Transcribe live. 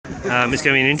It's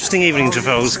going to be an interesting evening in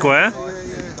Trafalgar Square.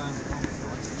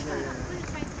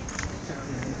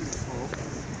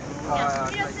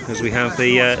 As we have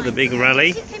the big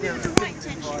rally.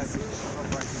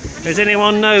 Does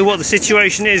anyone know what the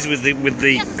situation is with the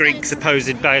Greek supposed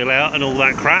bailout and all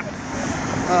that crap?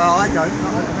 I don't.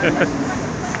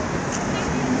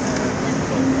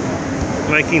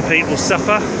 Making people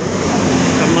suffer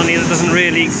for money that doesn't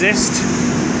really exist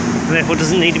and therefore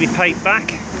doesn't need to be paid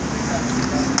back.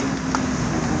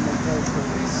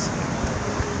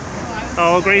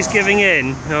 Oh, Greece giving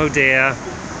in. Oh dear.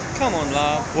 Come on,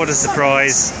 love. What a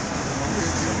surprise.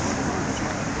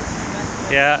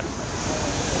 Yeah.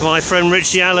 My friend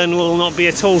Richie Allen will not be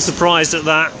at all surprised at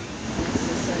that.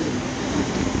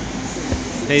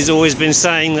 He's always been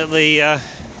saying that the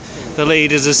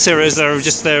leaders of Syriza are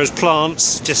just there as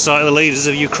plants, just like the leaders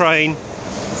of Ukraine.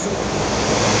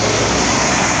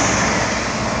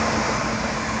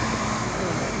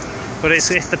 But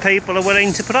it's if the people are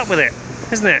willing to put up with it,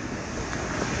 isn't it?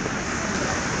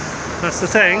 That's the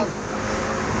thing.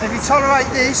 If you tolerate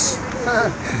this,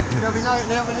 there'll be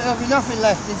nothing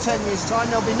left in 10 years' time.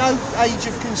 There'll be no age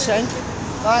of consent.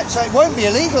 Right? So it won't be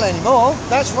illegal anymore.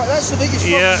 That's the biggest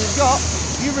problem you've got.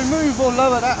 You remove or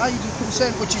lower that age of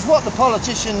consent, which is what the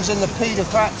politicians and the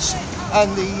paedocrats and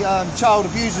the child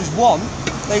abusers want.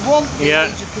 They want the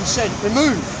age of consent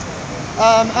removed.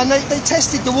 And they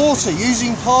tested the water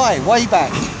using pie way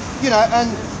back, you know,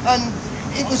 and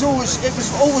it was always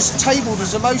tabled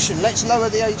as a motion. Let's lower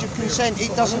the age of consent.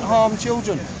 It doesn't harm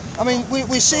children. I mean,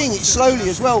 we're seeing it slowly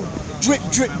as well, drip,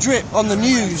 drip, drip on the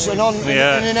news and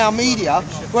and in our media,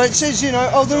 where it says, you know,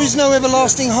 oh, there is no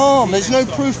everlasting harm. There's no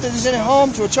proof that there's any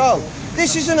harm to a child.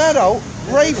 This is an adult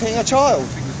raping a child.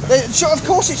 Of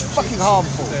course, it's fucking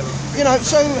harmful. You know,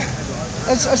 so.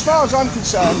 As far as I'm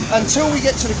concerned, until we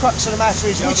get to the crux of the matter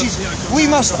which is we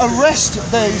must arrest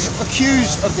those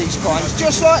accused of these crimes,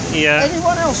 just like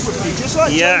anyone else would be, just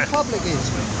like the public is.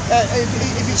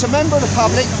 If it's a member of the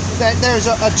public, there is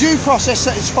a due process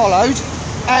that is followed,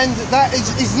 and that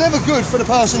is never good for the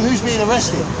person who's being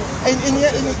arrested. In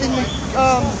the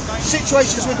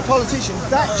situations with the politicians,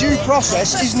 that due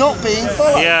process is not being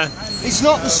followed. It's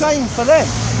not the same for them.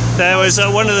 There was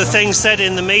one of the things said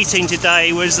in the meeting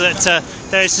today was that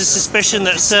there is a suspicion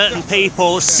that certain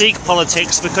people seek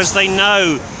politics because they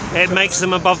know it makes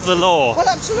them above the law. Well,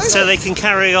 absolutely. So they can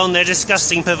carry on their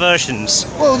disgusting perversions.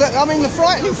 Well, I mean, the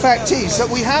frightening fact is that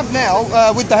we have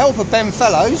now, with the help of Ben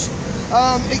Fellows,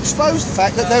 exposed the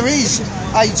fact that there is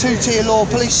a two-tier law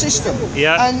police system.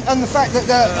 And the fact that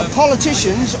the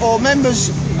politicians or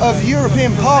members of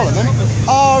European Parliament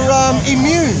are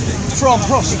immune from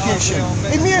prosecution.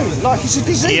 Immune, like it's a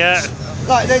disease.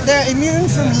 Like they're immune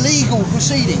from legal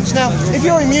proceedings. Now, if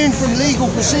you're immune from legal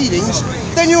proceedings,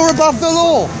 then you're above the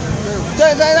law.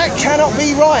 That cannot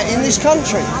be right in this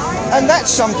country. And that's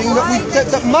something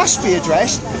that must be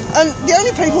addressed. And the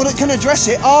only people that can address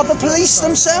it are the police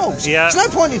themselves. There's no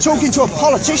point in talking to a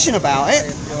politician about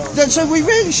it. So we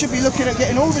really should be looking at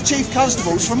getting all the chief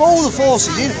constables from all the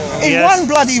forces in one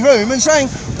bloody room and saying,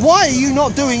 why are you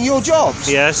not doing your jobs?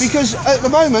 Because at the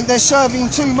moment they're serving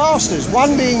two masters,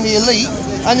 one being the elite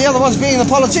and the other one's being the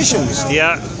politicians.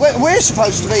 We're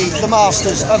supposed to be the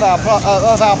masters of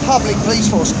our public police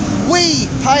force. We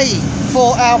pay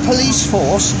for our police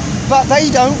force, but they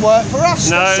don't work for us.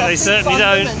 No, they certainly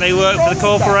don't. They work for the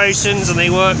corporations and they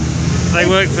work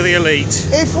for the elite.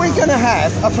 If we're going to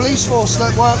have a police force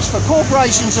that works for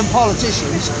corporations and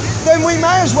politicians, then we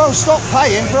may as well stop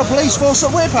paying for a police force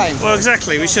that we're paying for. Well,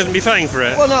 exactly. We shouldn't be paying for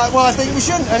it. Well, no. Well, I think we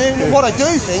shouldn't. And what I do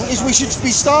think is we should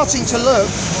be starting to look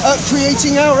at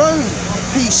creating our own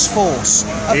peace force,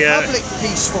 a public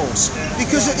peace force,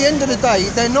 because at the end of the day,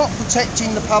 they're not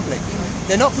protecting the public.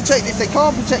 They're not protecting. If they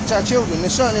can't protect our children, they're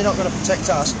certainly not going to protect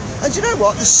us. And do you know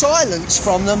what? The silence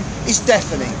from them is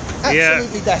deafening.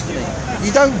 Absolutely deafening.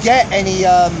 You don't get any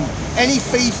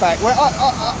feedback. Well,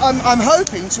 I'm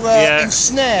hoping to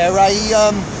ensnare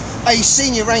a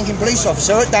senior ranking police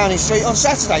officer at Downing Street on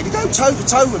Saturday to go toe to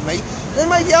toe with me, then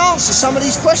maybe answer some of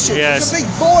these questions. There's a big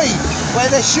void where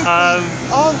there should be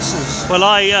answers.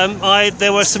 Well,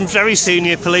 there were some very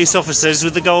senior police officers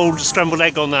with the gold scrambled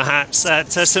egg on their hats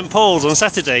at St Paul's on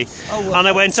Saturday, and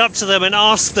I went up to them and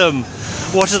asked them,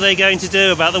 what are they going to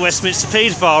do about the Westminster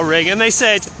paedophile ring? And they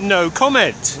said, no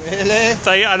comment. Really?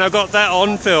 And I got that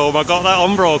on film, I got that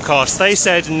on broadcast. They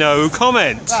said, no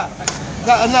comment.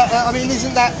 I mean,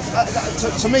 isn't that,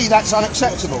 to me, that's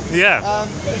unacceptable. The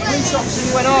police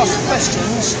officers, when asked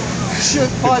questions, should,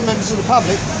 by members of the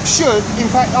public, should in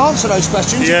fact answer those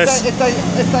questions Yes. if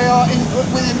they are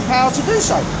within power to do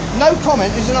so. No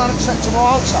comment is an unacceptable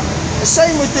answer. The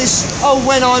same with this, oh,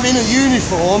 when I'm in a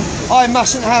uniform, I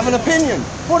mustn't have an opinion.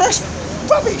 Well, that's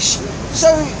rubbish.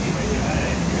 So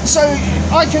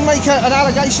I can make an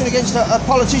allegation against a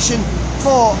politician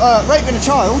for raping a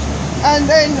child, and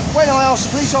then when I ask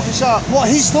the police officer what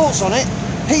his thoughts on it,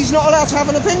 he's not allowed to have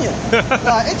an opinion.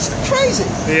 It's crazy.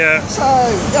 Yeah. So,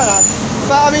 you know,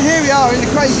 but I mean, here we are in the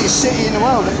craziest city in the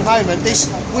world at the moment.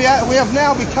 We have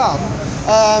now become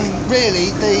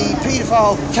really the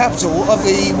paedophile capital of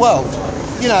the world.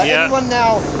 You know, everyone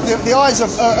now, the eyes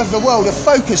of the world are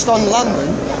focused on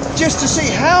London just to see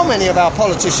how many of our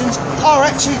politicians are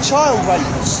actually child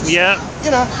rapists. Yeah. You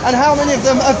know, and how many of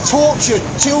them have tortured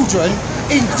children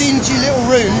in dingy little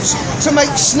rooms to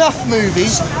make snuff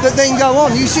movies that then go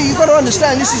on. You see, you've got to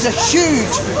understand, this is a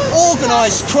huge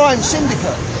organised crime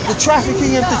syndicate. The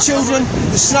trafficking of the children,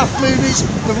 the snuff movies,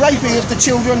 the raping of the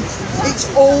children, it's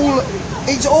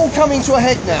all coming to a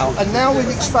head now. And now we've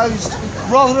exposed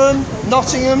Rotherham,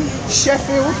 Nottingham,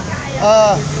 Sheffield,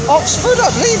 Oxford, I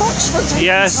believe Oxford.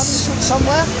 Yes.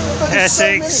 Somewhere. But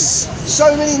Essex.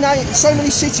 So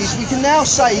many cities. We can now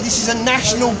say this is a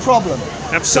national problem.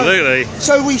 Absolutely.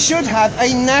 So we should have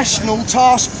a national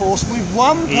task force with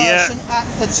one person at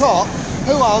the top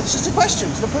who answers the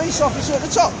questions. The police officer at the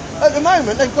top. At the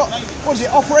moment, they've got, what is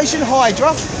it, Operation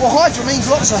Hydra? Well, Hydra means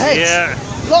lots of heads. Yeah.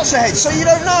 Lots of heads. So you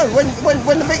don't know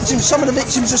when the victims, some of the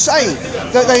victims are saying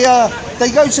that they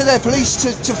go to their police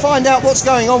to find out what's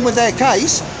going on with their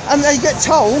case, and they get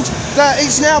told that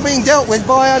it's now being dealt with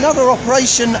by another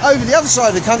operation over the other side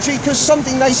of the country because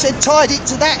something they said tied it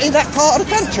to that in that part of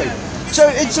the country. So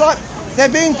it's like they're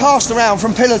being passed around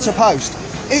from pillar to post.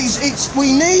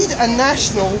 We need a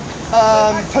national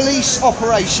police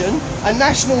operation, a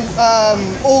national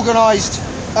organised,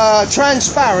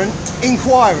 transparent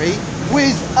inquiry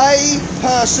with a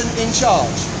person in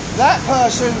charge. That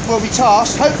person will be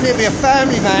tasked, hopefully it'll be a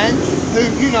family man who,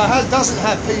 you know, doesn't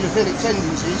have paedophilic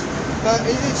tendencies, but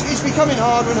it's becoming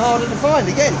harder and harder to find.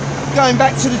 Again, going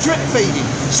back to the drip feeding,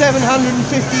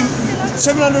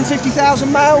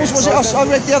 750,000 males, was it I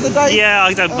read the other day? Yeah,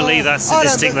 I don't believe that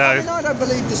statistic though. I don't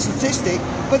believe the statistic,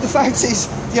 but the fact is,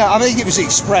 yeah, I think it was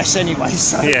Express anyway,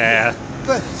 so. Yeah.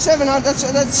 But 700, that's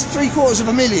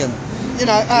 750,000. You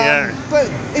know, but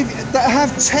that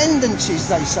have tendencies,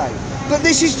 they say. But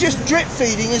this is just drip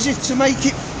feeding as if to make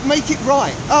it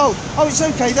right. Oh, it's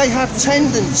okay. They have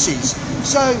tendencies,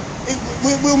 so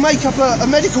we'll make up a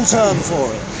medical term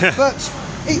for it. But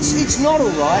it's not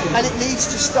all right, and it needs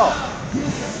to stop.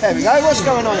 There we go. What's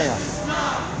going on here?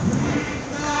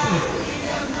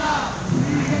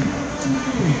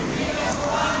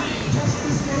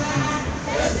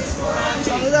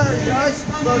 Solidarity, guys.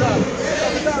 Well done.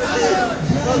 Solidarity.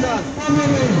 Well done.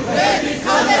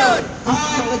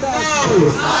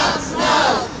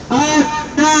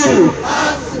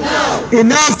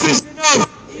 Enough is enough.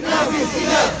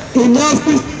 Enough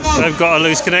is enough. They've got a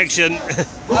loose connection. Yeah,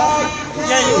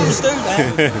 you always do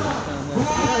that. You know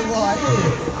why?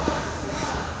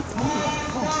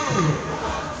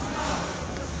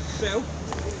 Bill?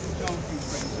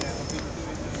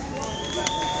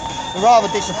 I'm rather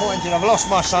disappointed. I've lost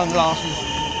my sunglasses.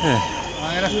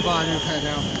 I'm gonna have to buy a new pair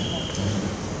now.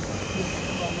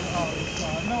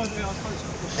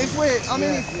 If we're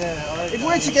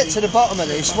to get to the bottom of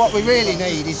this, what we really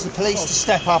need is the police to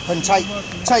step up and take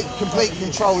complete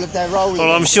control of their role.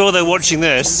 Well, I'm sure they're watching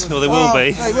this, or they will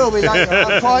be. They will be later,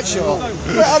 I'm quite sure.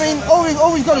 But I mean,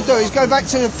 all we've got to do is go back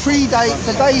to the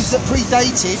days that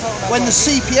predated when the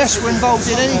CPS were involved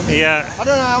in anything. Yeah. I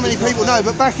don't know how many people know,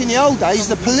 but back in the old days,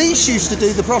 the police used to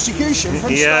do the prosecution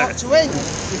from start to end.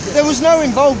 There was no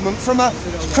involvement from a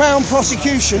Crown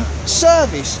prosecution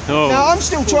service. Oh. Now, I'm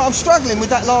struggling with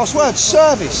that last word,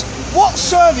 service. What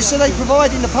service are they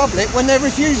providing the public when they're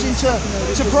refusing to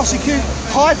prosecute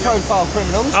high-profile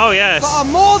criminals? Oh, yes. But are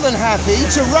more than happy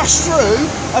to rush through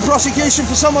a prosecution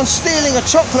for someone stealing a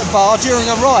chocolate bar during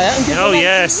a riot and give them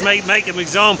yes, make an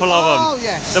example of them. Oh,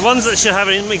 yes. The ones that should have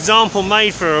an example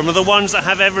made for them are the ones that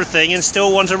have everything and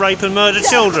still want to rape and murder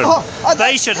children.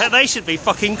 They should be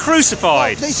fucking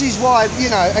crucified. This is why, you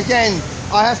know, again,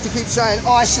 I have to keep saying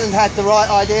Iceland had the right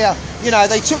idea. You know,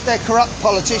 they took their corrupt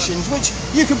politicians, which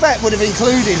you could bet would have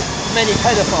included many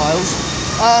pedophiles,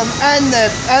 and their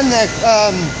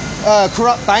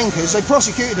corrupt bankers. They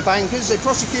prosecuted the bankers. They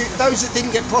prosecuted those that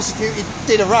didn't get prosecuted.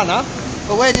 Did a runner,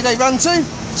 but where did they run to?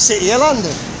 City of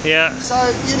London. Yeah.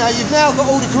 So you know, you've now got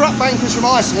all the corrupt bankers from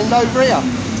Iceland over here.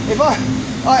 If I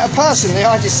personally,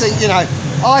 I just think, you know,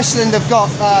 Iceland have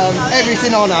got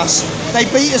everything on us. They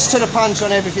beat us to the punch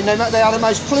on everything. They are the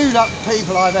most clued up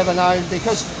people I've ever known,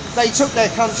 because they took their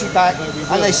country back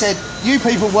and they said, you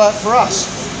people work for us.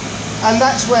 And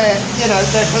that's where, you know,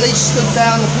 the police stood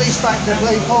down, the police backed the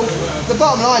people. The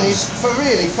bottom line is, for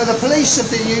the police of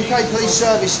the UK Police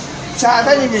Service to have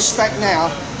any respect now,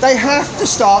 they have to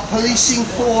start policing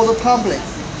for the public.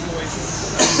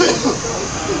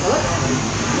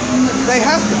 They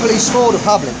have to police for the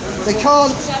public. They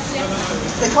can't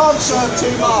serve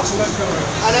two masters.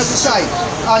 And as I say,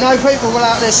 I know people will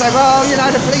out there say, well, you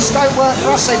know, the police don't work for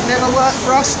us, they've never worked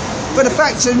for us. But the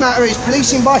fact of the matter is,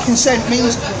 policing by consent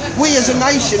means we as a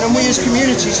nation and we as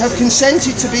communities have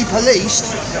consented to be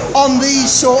policed on these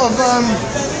sort of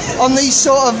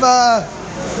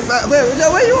where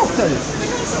are you off to?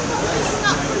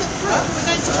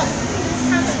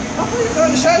 I thought you were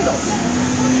going to show them.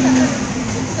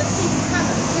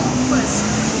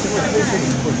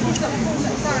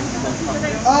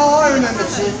 Oh, I remember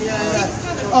Tim,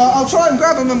 yeah. I'll try and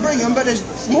grab them and bring them, but there's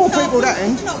more people at that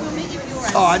end.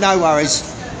 Oh, no worries.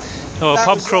 Oh, a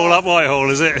pub crawl up Whitehall,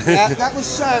 is it? Yeah, that was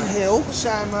Sam Hill.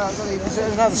 Sam, I believe, is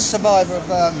another survivor of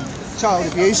child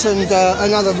abuse and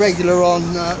another regular on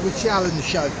Richie Allen's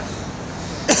show.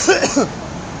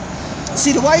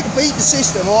 See, the way to beat the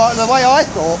system, or the way I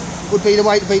thought would be the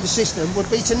way to beat the system, would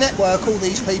be to network all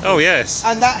these people. Oh, yes.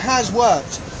 And that has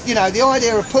worked. You know, the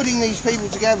idea of putting these people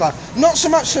together, not so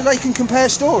much so they can compare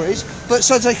stories, but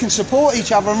so they can support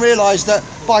each other and realise that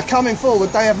by coming forward,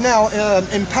 they have now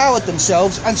empowered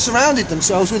themselves and surrounded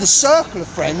themselves with a circle of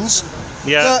friends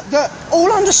that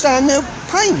all understand their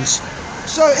pains.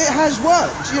 So it has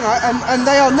worked, you know, and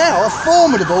they are now a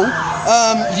formidable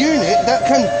unit that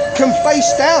can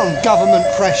face down government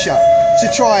pressure to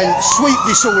try and sweep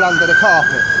this all under the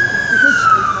carpet. Because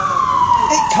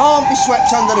it can't be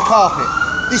swept under the carpet.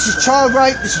 This is child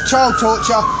rape, this is child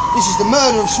torture, this is the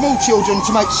murder of small children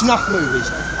to make snuff movies.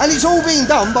 And it's all being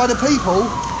done by the people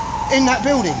in that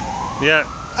building. Yeah.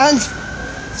 And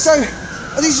so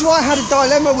this is why I had a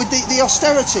dilemma with the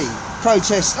austerity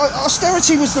protest.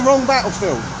 Austerity was the wrong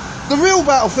battlefield. The real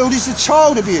battlefield is the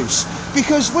child abuse,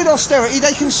 because with austerity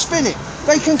they can spin it.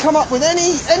 They can come up with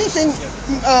anything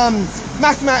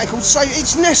mathematical to say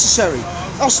it's necessary.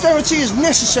 Austerity is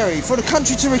necessary for the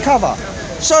country to recover.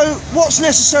 So what's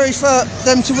necessary for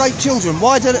them to rape children?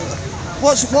 What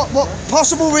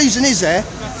possible reason is there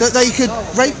that they could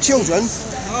rape children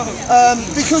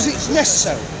because it's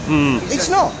necessary? It's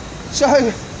not. So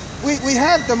we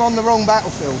have them on the wrong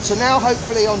battlefield. So now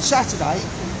hopefully on Saturday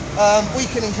we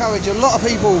can encourage a lot of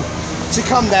people to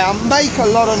come down, make a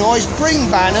lot of noise, bring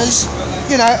banners,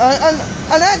 you know,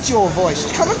 and add your voice.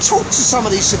 Come and talk to some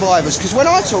of these survivors, because when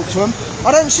I talk to them,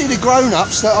 I don't see the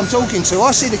grown-ups that I'm talking to.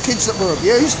 I see the kids that were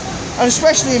abused, and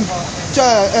especially in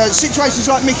situations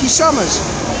like Mickey Summers.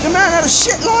 The man had a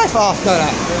shit life after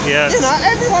that. Yeah. You know,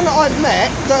 everyone that I've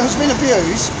met that has been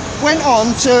abused went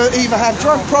on to either have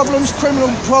drug problems,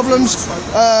 criminal problems,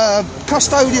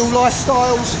 custodial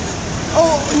lifestyles.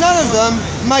 Oh, none of them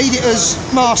made it as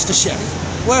MasterChef.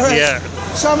 Whereas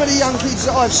some of the young kids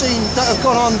that I've seen that have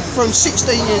gone on from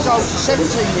 16 years old to 17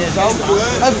 years old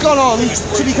have gone on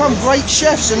to become great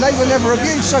chefs, and they were never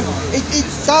abused. So it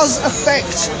does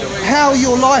affect how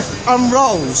your life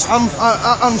unfolds.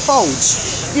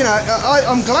 You know,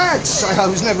 I'm glad to say I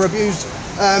was never abused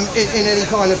in any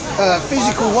kind of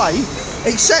physical way,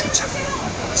 except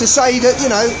to say that, you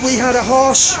know, we had a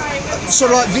harsh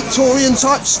sort of like Victorian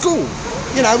type school.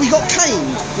 You know, we got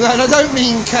caned, and I don't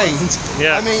mean caned,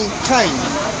 I mean caned.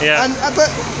 Yeah. But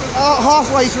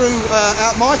halfway through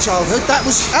out my childhood, that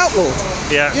was outlawed.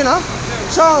 Yeah. You know,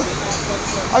 so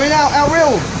I mean, our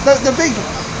real the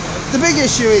big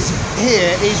issue is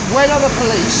when are the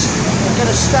police going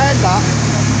to stand up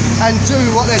and do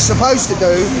what they're supposed to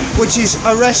do, which is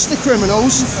arrest the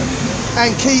criminals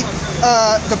and keep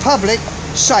the public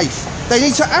safe. They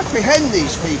need to apprehend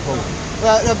these people.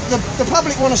 The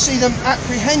public want to see them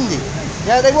apprehended.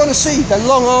 Yeah, they want to see the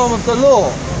long arm of the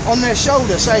law on their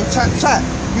shoulder saying, tap, tap,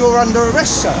 you're under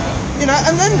arrest, sir. You know,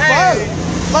 and then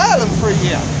bail them for a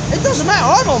year. It doesn't matter,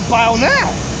 I'm on bail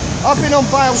now. I've been on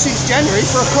bail since January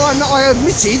for a crime that I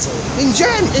admitted in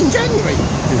January.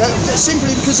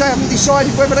 Simply because they haven't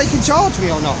decided whether they can charge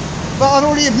me or not. But I've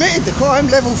already admitted the crime,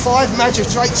 level 5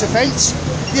 magistrate's offence.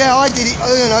 Yeah, I did it,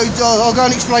 you know, I'll go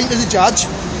and explain to the judge.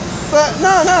 But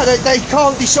no, they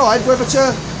can't decide whether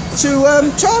to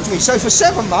charge me. So for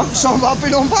 7 months, I've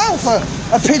been on bail for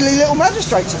a piddly little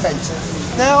magistrate's offence.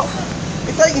 Now,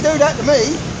 if they can do that to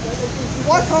me,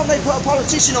 why can't they put a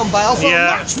politician on bail for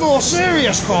a much more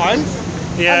serious crime?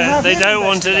 Yeah, they don't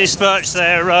want to besmirch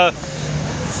their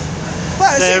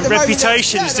their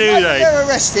reputations, do they? They're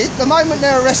arrested. The moment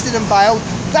they're arrested and bailed,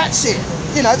 that's it.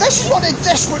 You know, this is what they're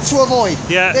desperate to avoid.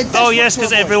 Yeah. Oh yes,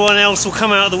 because everyone else will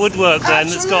come out of the woodwork then.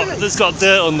 That's got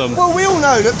dirt on them. Well, we all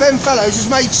know that Ben Fellows has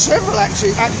made several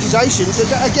accusations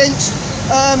against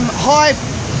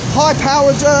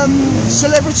high-powered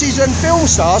celebrities and film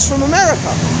stars from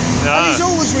America. And he's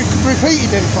always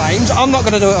repeated them claims. I'm not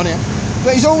going to do it on here,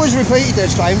 but he's always repeated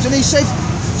those claims, and he said,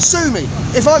 "Sue me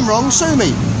if I'm wrong. Sue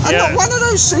me." And not one of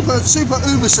those super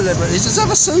uber celebrities has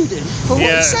ever sued him for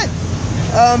what he said.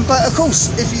 But of course,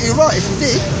 you're right, if he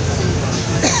did,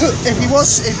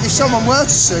 if someone were to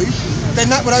sue, then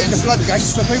that would open the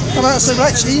floodgates for people to come out and say, well,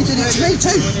 actually, he did it to me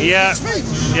too. Yeah.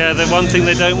 Yeah, the one thing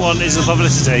they don't want is the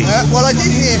publicity. Well, I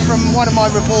did hear from one of my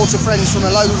reporter friends from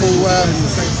a local,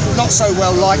 not so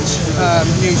well liked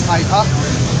newspaper,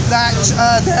 that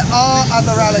there are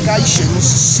other allegations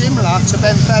similar to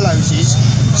Ben Fellows's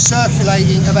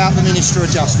circulating about the Minister of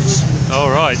Justice.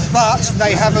 All right. But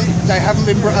they haven't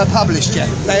been published yet.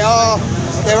 There are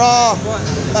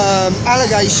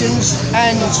allegations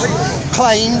and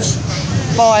claims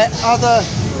by other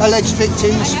alleged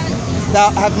victims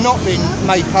that have not been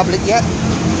made public yet.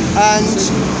 And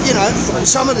you know,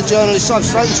 some of the journalists I've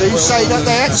spoken to say that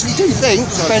they actually do think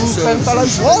Ben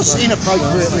Fellows was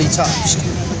inappropriately touched.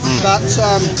 But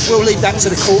we'll leave that to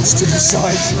the courts to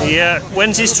decide. Yeah,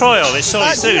 when's his trial? It's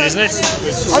soon, isn't it?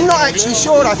 I'm not actually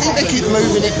sure. I think they keep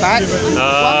moving it back.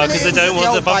 Because they don't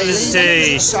want the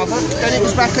publicity. Then it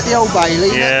was back at the Old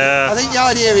Bailey. Yeah. I think the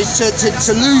idea is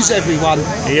to lose everyone.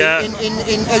 Yeah.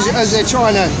 As they're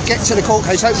trying to get to the court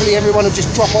case, hopefully everyone will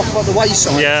just drop off at the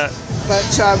wayside. Yeah.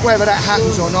 But whether that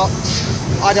happens or not,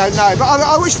 I don't know. But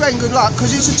I wish Ben good luck,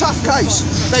 because it's a tough case.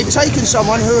 They've taken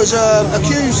someone who is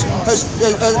accused, as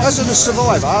a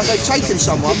survivor, they've taken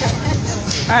someone,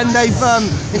 and they've,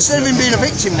 instead of him being a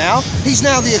victim now, he's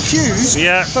now the accused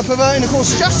for perverting the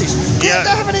course of justice. Yeah.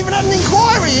 They haven't even had an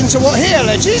inquiry into what he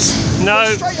alleges.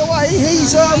 No. But straight away,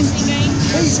 he's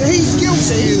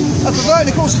guilty of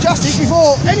perverting the course of justice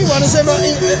before anyone has ever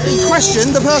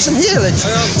questioned the person he alleged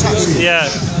touched him. Yeah.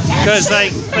 Because they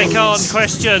can't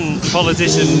question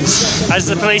politicians, as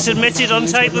the police admitted on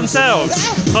tape themselves.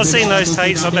 I've seen those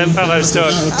tapes on Ben Fellows'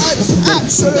 tour.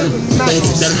 Absolute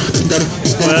madness.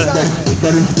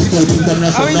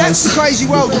 I mean, that's the crazy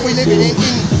world that we live in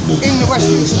the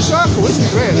Westminster Circle, isn't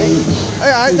it, really?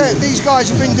 These guys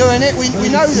have been doing it, we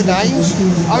know the names.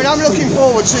 I mean, I'm looking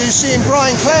forward to seeing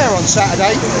Brian Clare on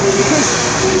Saturday, because,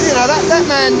 you know, that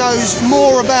man knows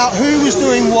more about who was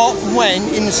doing what, when,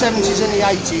 in the 70s and the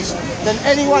 80s, than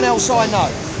anyone else I know.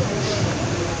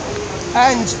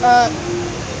 And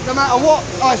no matter what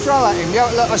I throw at him,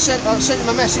 I sent him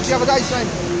a message the other day saying,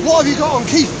 "What have you got on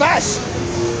Keith Bass?"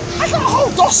 I got a whole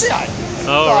dossier.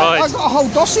 Right. I've got a whole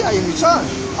dossier in return.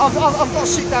 I've got to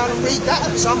sit down and read that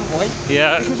at some point.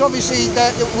 Yeah. Because obviously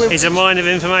he's a mine of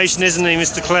information, isn't he,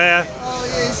 Mr. Clare? Oh, he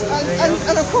is.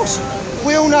 And of course,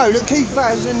 we all know that Keith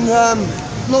Bass and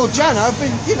Lord Janner have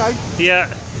been, you know. Yeah.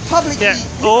 Publicly,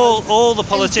 all the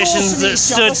politicians that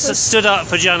stood up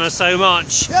for Janner so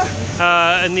much,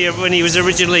 and when he was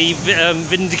originally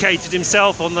vindicated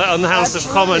himself on the House of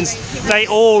Commons, they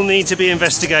all need to be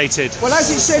investigated. Well, as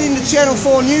it said in the Channel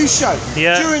 4 news show,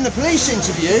 during the police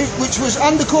interview, which was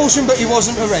under caution but he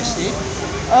wasn't arrested,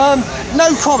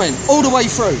 no comment all the way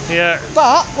through. Yeah.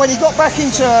 But when he got back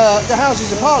into the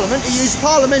Houses of Parliament, he used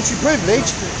parliamentary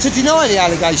privilege to deny the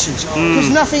allegations, because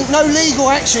no legal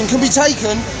action can be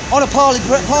taken on a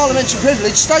parliamentary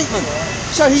privilege statement.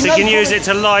 So he can use it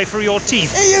to lie through your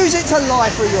teeth. He used it to lie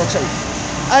through your teeth.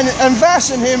 And Vass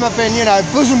and him have been, you know,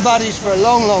 bosom buddies for a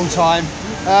long, long time.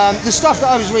 The stuff that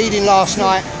I was reading last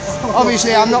night,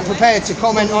 obviously I'm not prepared to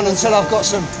comment on until I've got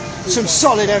some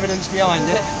solid evidence behind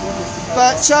it.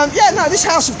 But yeah, no, this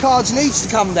House of Cards needs to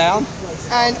come down,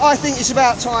 and I think it's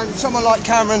about time someone like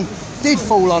Cameron did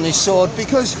fall on his sword,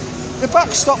 because the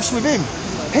buck stops with him.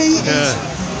 He is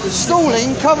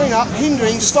stalling, covering up,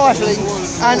 hindering, stifling,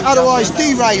 and otherwise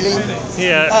derailing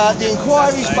the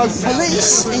inquiries, both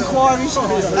police inquiries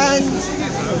and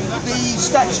the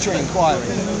statutory inquiry.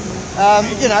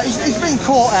 You know, he's been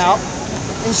caught out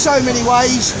in so many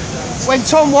ways. When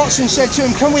Tom Watson said to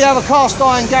him, "Can we have a cast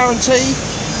iron guarantee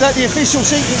that the Official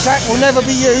Secrets Act will never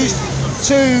be used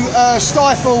to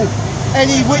stifle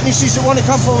any witnesses that want to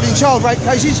come forward in child rape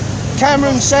cases?"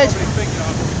 Cameron said,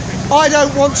 "I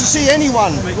don't want to see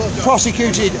anyone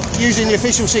prosecuted using the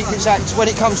Official Secrets Act when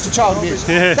it comes to child abuse."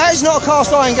 That is not a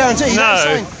cast iron guarantee.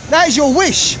 No. That is your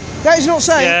wish. That is not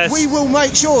saying we will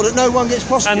make sure that no one gets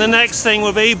prosecuted. And the next thing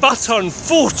will be, "But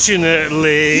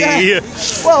unfortunately..."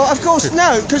 Well, of course,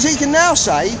 no, because he can now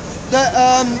say, that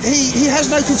he has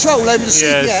no control over the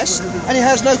CPS, and he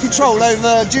has no control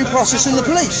over due process and the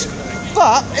police.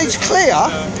 But it's clear,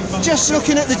 just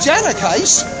looking at the Janner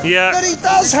case, that he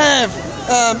does have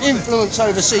influence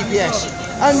over CPS.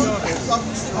 And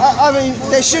I mean,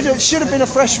 there should have been a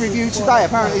fresh review today.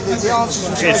 Apparently, the answers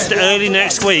were it's early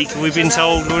next week. We've been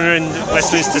told when we're in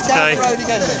Westminster today.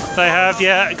 They have,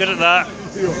 good at that.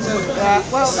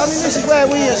 Well, I mean, this is where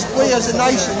we as a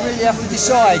nation really have to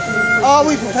decide: are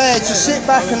we prepared to sit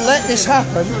back and let this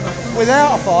happen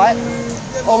without a fight,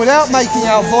 or without making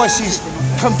our voices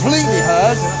completely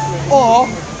heard, or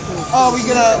are we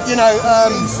gonna,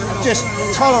 just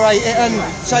tolerate it and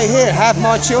say, here, have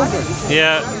my children?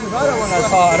 Yeah. I don't want no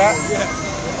part of that.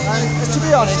 And to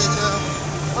be honest,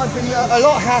 I'd be a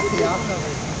lot happier.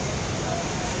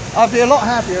 I'd be a lot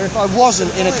happier if I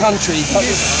wasn't in a country that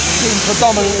was being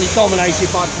predominantly dominated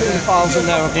by paedophiles and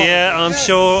their apostles. Yeah, I'm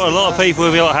sure a lot of people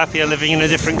would be a lot happier living in a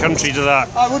different country to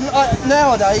that. I wouldn't.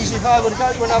 Nowadays, if I were to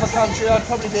go to another country, I'd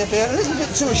probably be a little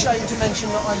bit too ashamed to mention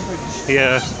that I'm British.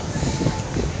 Yeah.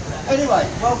 Anyway,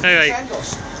 welcome to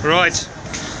Chandos. Right.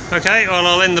 Okay, well,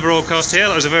 I'll end the broadcast here.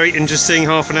 That was a very interesting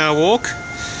half-an-hour walk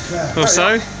or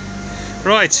so.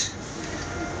 Right.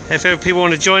 If people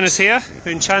want to join us here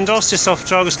in Chandos, just off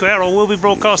Trafalgar Square, or we'll be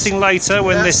broadcasting later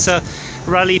when this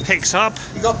rally picks up.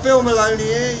 You've got Bill Maloney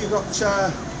here, you've got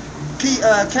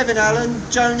Kevin Allen,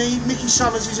 Joni, Mickey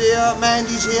Summers is here,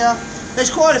 Mandy's here. There's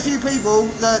quite a few people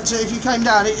that if you came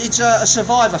down, it's a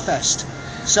survivor fest.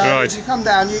 So if you come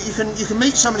down, you can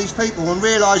meet some of these people and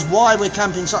realise why we're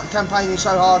campaigning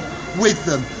so hard with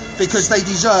them, because they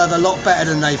deserve a lot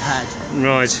better than they've had.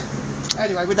 Right.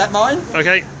 Anyway, with that in mind,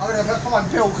 okay, I'm going to find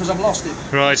Bill because I've lost it.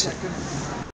 Right.